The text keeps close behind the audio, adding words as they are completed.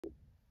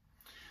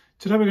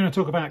Today we're going to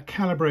talk about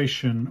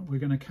calibration. We're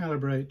going to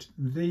calibrate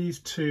these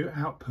two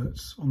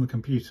outputs on the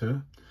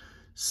computer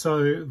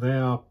so they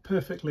are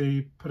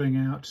perfectly putting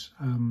out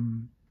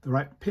the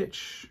right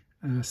pitch,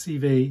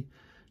 CV,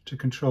 to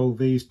control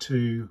these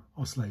two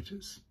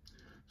oscillators.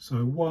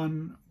 So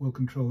one will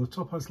control the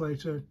top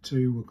oscillator,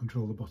 two will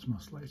control the bottom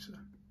oscillator.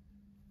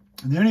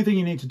 And the only thing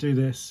you need to do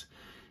this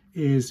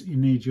is you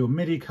need your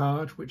MIDI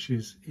card, which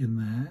is in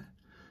there.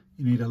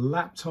 You need a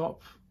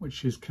laptop,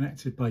 which is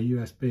connected by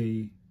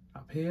USB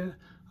up here.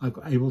 I've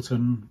got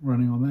Ableton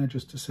running on there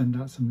just to send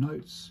out some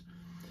notes.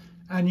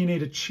 And you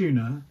need a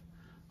tuner.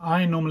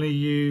 I normally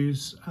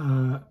use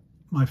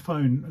my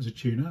phone as a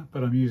tuner,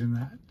 but I'm using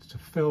that to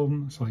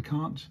film, so I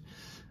can't.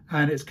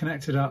 And it's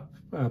connected up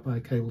by a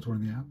cable to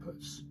one of the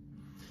outputs.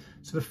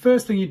 So the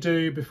first thing you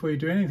do before you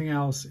do anything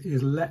else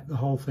is let the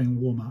whole thing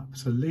warm up.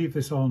 So leave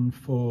this on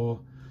for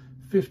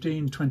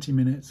 15-20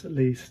 minutes at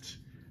least.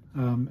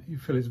 You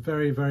feel it's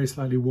very, very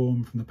slightly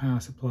warm from the power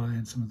supply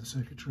and some of the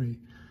circuitry.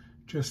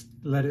 Just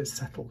let it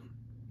settle.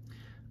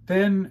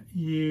 Then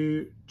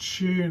you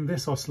tune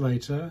this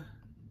oscillator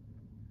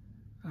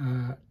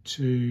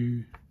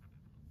to,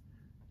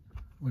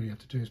 what you have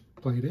to do is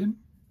plug it in,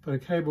 put a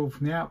cable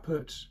from the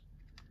output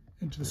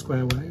into the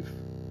square wave,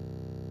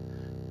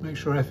 make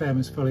sure FM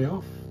is fully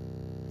off,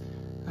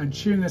 and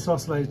tune this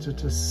oscillator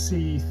to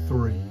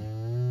C3.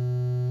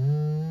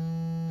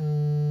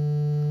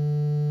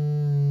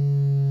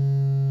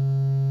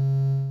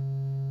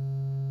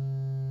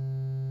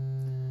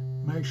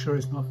 Make sure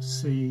it's not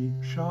C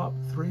sharp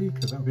 3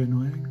 because that would be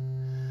annoying.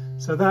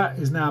 So that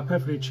is now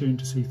perfectly tuned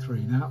to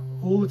C3. Now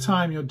all the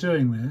time you're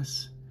doing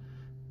this,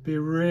 be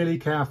really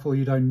careful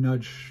you don't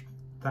nudge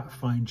that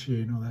fine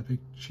tune or that big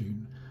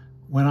tune.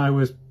 When I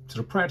was sort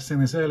of practicing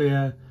this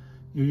earlier,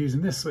 you're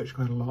using this switch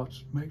quite a lot.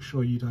 Make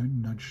sure you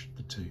don't nudge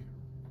the two.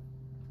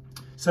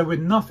 So with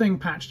nothing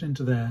patched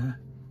into there,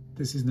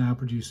 this is now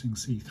producing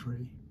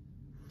C3.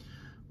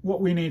 What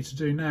we need to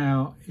do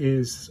now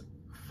is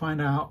find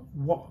out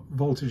what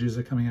voltages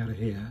are coming out of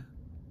here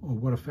or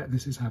what effect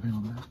this is having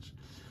on that.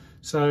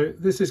 So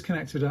this is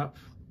connected up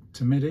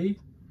to MIDI.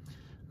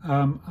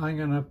 I'm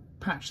going to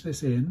patch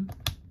this in,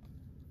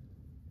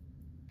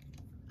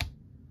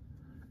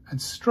 and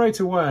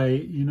straight away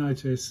you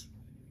notice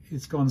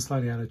it's gone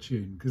slightly out of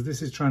tune because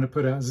this is trying to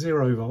put out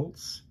 0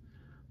 volts,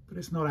 but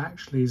it's not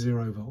actually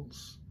 0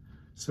 volts.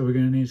 So we're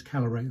going to need to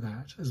calibrate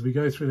that. As we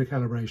go through the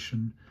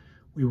calibration,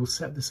 we will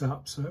set this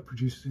up so it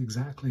produces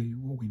exactly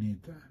what we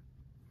need there.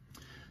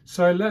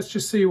 So let's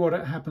just see what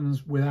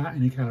happens without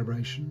any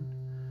calibration.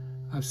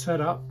 I've set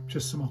up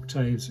just some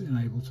octaves in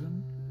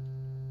Ableton.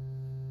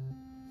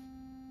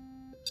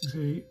 You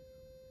see,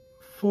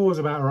 4 is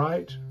about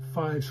right,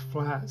 5's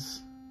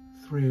flats,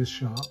 3 is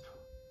sharp.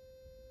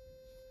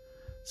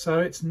 So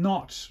it's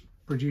not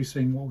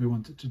producing what we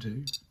want it to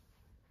do.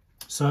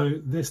 So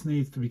this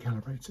needs to be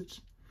calibrated.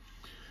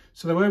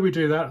 So the way we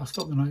do that, I'll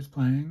stop the notes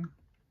playing,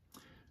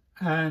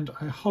 and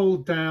I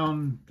hold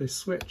down this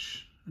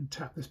switch and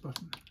tap this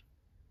button.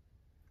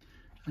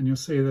 And you'll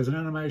see there's an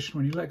animation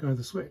when you let go of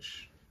the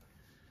switch.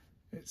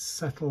 It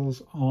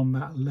settles on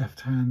that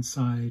left-hand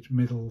side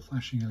middle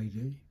flashing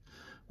LED.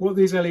 What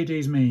these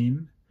LEDs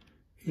mean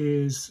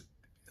is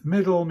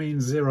middle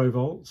means 0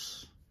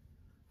 volts,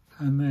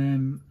 and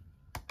then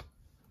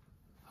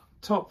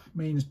top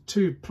means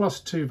plus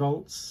 2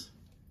 volts.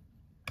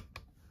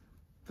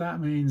 That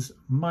means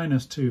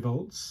minus 2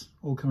 volts,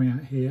 all coming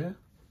out here.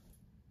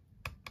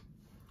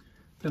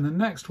 Then the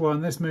next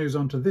one, this moves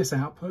on to this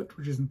output,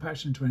 which isn't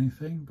patched into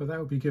anything, but that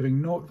would be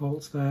giving 0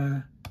 volts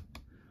there,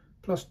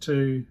 plus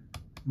 2,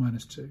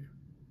 minus 2.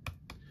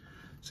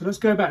 So let's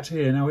go back to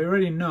here. Now we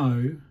already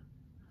know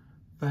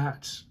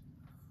that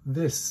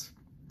this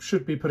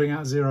should be putting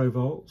out 0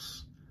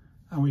 volts,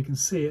 and we can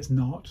see it's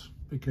not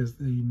because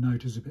the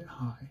note is a bit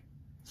high.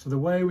 So the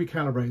way we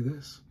calibrate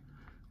this,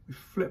 we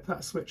flip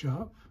that switch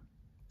up,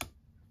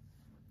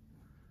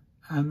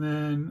 and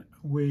then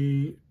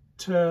we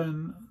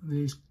turn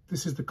these.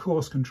 This is the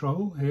coarse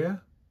control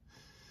here.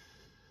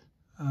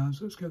 So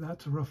let's get that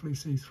to roughly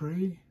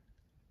C3.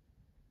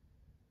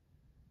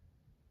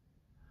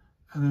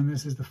 And then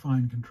this is the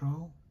fine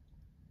control.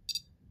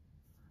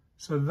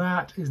 So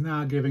that is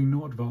now giving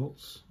 0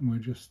 volts, and we'll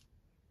just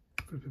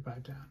flip it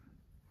back down.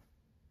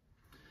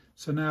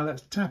 So now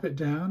let's tap it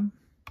down.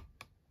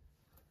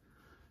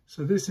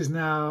 So this is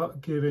now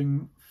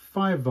giving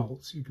 5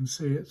 volts. You can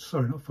see it,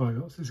 sorry, not 5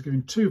 volts. This is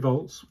giving 2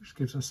 volts, which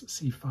gives us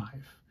C5.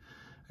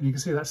 And you can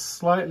see that's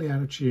slightly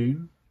out of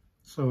tune.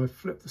 So I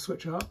flip the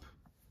switch up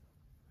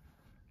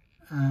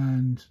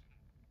and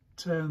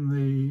turn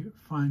the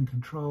fine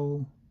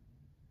control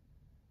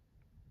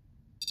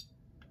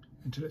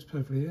until it's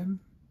perfectly in.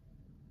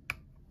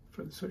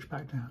 Flip the switch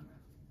back down.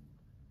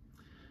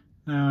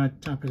 Now I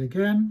tap it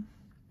again,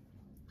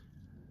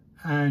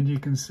 and you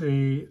can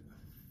see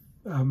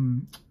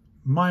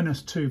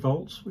minus 2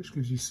 volts, which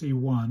gives you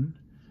C1,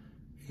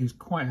 is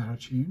quite out of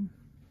tune.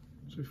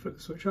 So we flip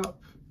the switch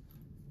up.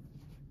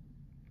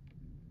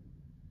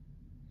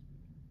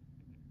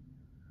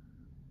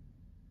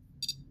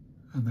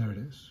 And there it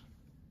is.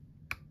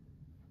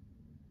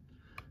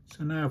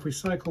 So now if we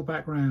cycle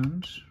back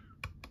round,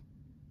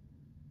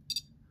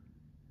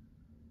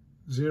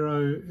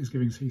 0 is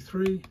giving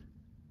C3,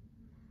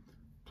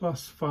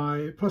 plus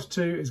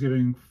 2 is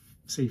giving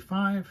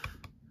C5,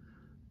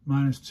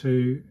 minus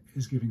 2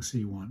 is giving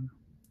C1.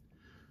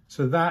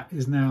 So that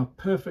is now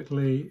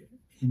perfectly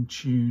in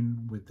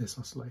tune with this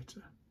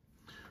oscillator.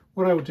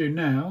 What I will do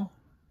now,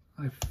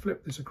 I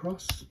flip this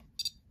across,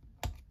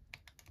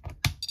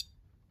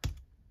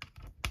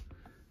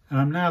 and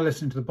I'm now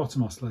listening to the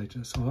bottom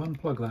oscillator. So I'll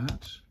unplug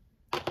that,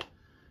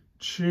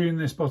 tune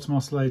this bottom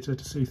oscillator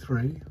to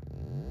C3.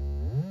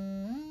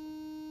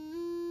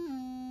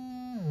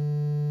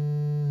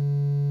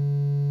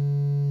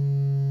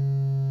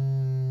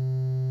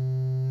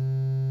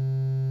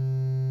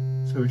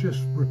 So we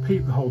just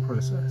repeat the whole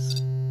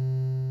process.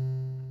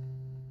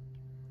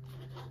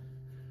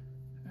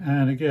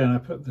 And again, I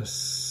put the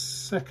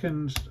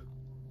second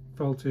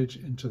voltage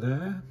into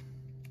there.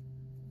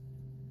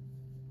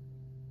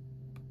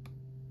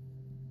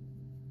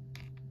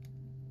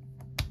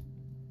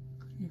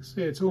 You can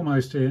see it's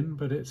almost in,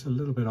 but it's a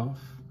little bit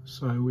off.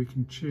 So we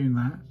can tune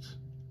that.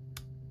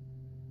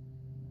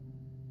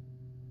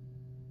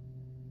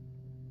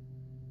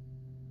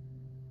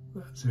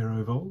 That's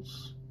 0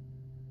 volts.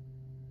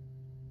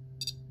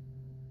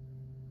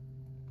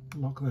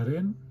 Lock that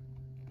in.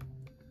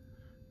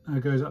 Now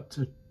it goes up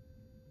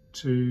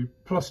to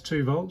plus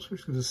 2 volts,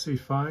 which gives us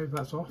C5,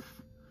 that's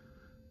off.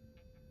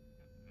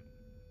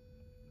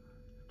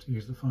 To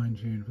use the fine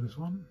tune for this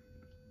one,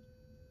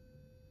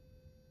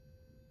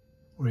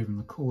 or even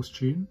the coarse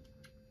tune.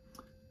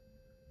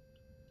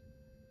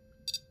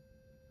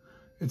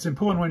 It's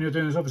important when you're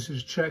doing this, obviously,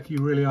 to check you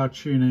really are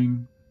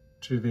tuning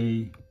to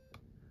the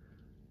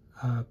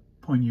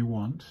point you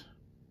want.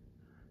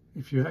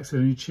 If you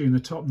accidentally tune the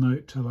top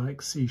note to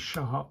like C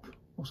sharp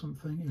or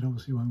something, it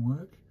obviously won't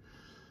work.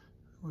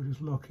 We'll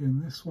just lock in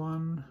this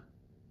one.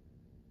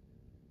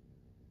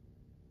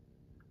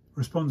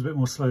 Responds a bit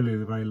more slowly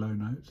with a very low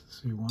note,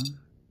 C1.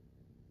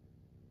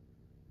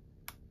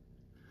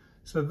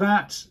 So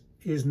that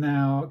is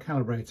now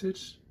calibrated.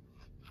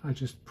 I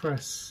just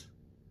press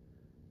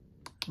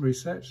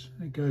reset,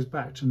 it goes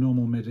back to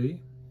normal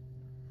MIDI.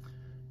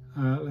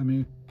 Let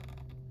me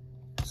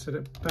set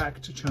it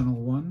back to channel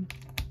 1.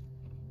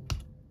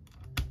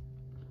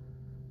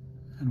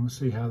 And we'll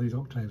see how these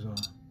octaves are.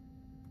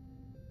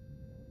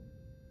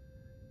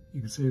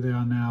 You can see they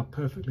are now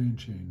perfectly in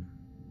tune.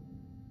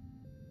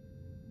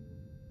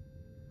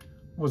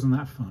 Wasn't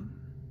that fun?